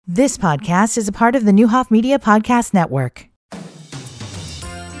This podcast is a part of the Newhoff Media Podcast Network.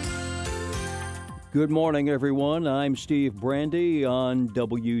 Good morning, everyone. I'm Steve Brandy on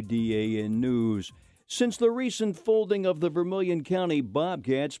WDAN News. Since the recent folding of the Vermilion County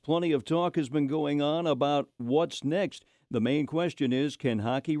Bobcats, plenty of talk has been going on about what's next. The main question is, can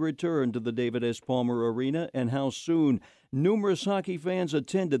hockey return to the David S. Palmer Arena, and how soon? Numerous hockey fans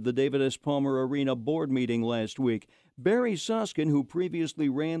attended the David S. Palmer Arena board meeting last week. Barry Soskin, who previously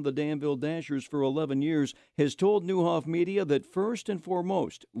ran the Danville Dashers for 11 years, has told Newhoff Media that first and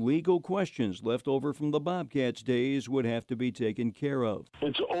foremost, legal questions left over from the Bobcats days would have to be taken care of.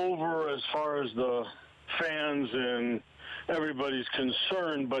 It's over as far as the fans and everybody's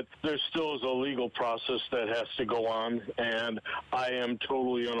concerned, but there still is a legal process that has to go on, and I am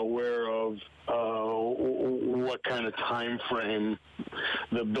totally unaware of what kind of time frame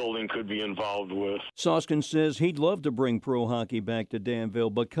the building could be involved with. Soskin says he'd love to bring pro hockey back to Danville,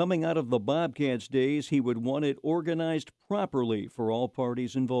 but coming out of the Bobcats days, he would want it organized properly for all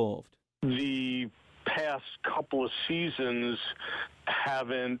parties involved. The past couple of seasons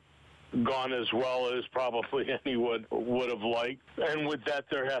haven't gone as well as probably anyone would have liked. And with that,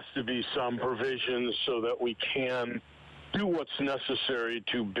 there has to be some provisions so that we can do what's necessary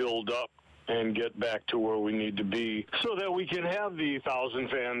to build up and get back to where we need to be so that we can have the 1,000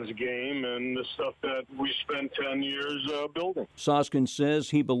 fans game and the stuff that we spent 10 years building. Soskin says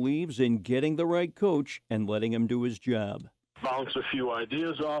he believes in getting the right coach and letting him do his job. Bounce a few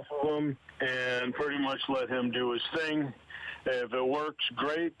ideas off of him and pretty much let him do his thing. If it works,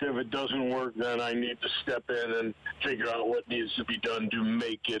 great. If it doesn't work, then I need to step in and figure out what needs to be done to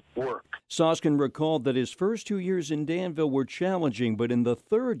make it work. Soskin recalled that his first 2 years in Danville were challenging, but in the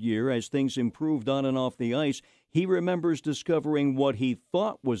third year, as things improved on and off the ice, he remembers discovering what he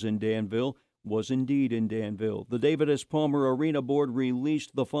thought was in Danville was indeed in Danville. The David S. Palmer Arena Board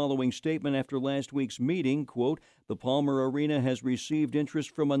released the following statement after last week's meeting, quote, "The Palmer Arena has received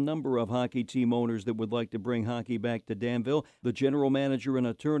interest from a number of hockey team owners that would like to bring hockey back to Danville. The general manager and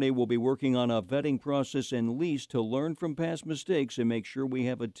attorney will be working on a vetting process and lease to learn from past mistakes and make sure we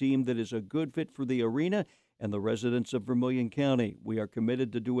have a team that is a good fit for the arena and the residents of Vermilion County. We are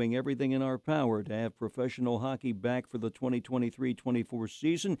committed to doing everything in our power to have professional hockey back for the 2023-24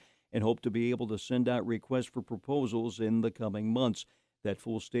 season and hope to be able to send out requests for proposals in the coming months." That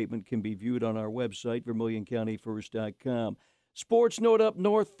full statement can be viewed on our website, VermilionCountyFirst.com. Sports note up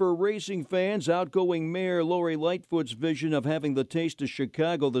north for racing fans. Outgoing Mayor Lori Lightfoot's vision of having the Taste of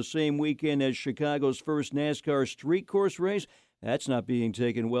Chicago the same weekend as Chicago's first NASCAR street course race, that's not being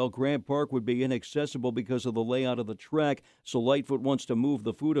taken well. Grant Park would be inaccessible because of the layout of the track, so Lightfoot wants to move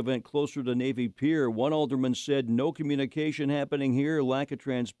the food event closer to Navy Pier. One alderman said no communication happening here, lack of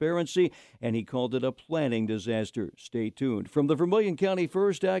transparency, and he called it a planning disaster. Stay tuned. From the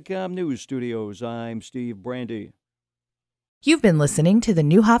VermilionCountyFirst.com news studios, I'm Steve Brandy. You've been listening to the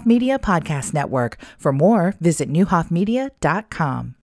Newhoff Media Podcast Network. For more, visit newhoffmedia.com.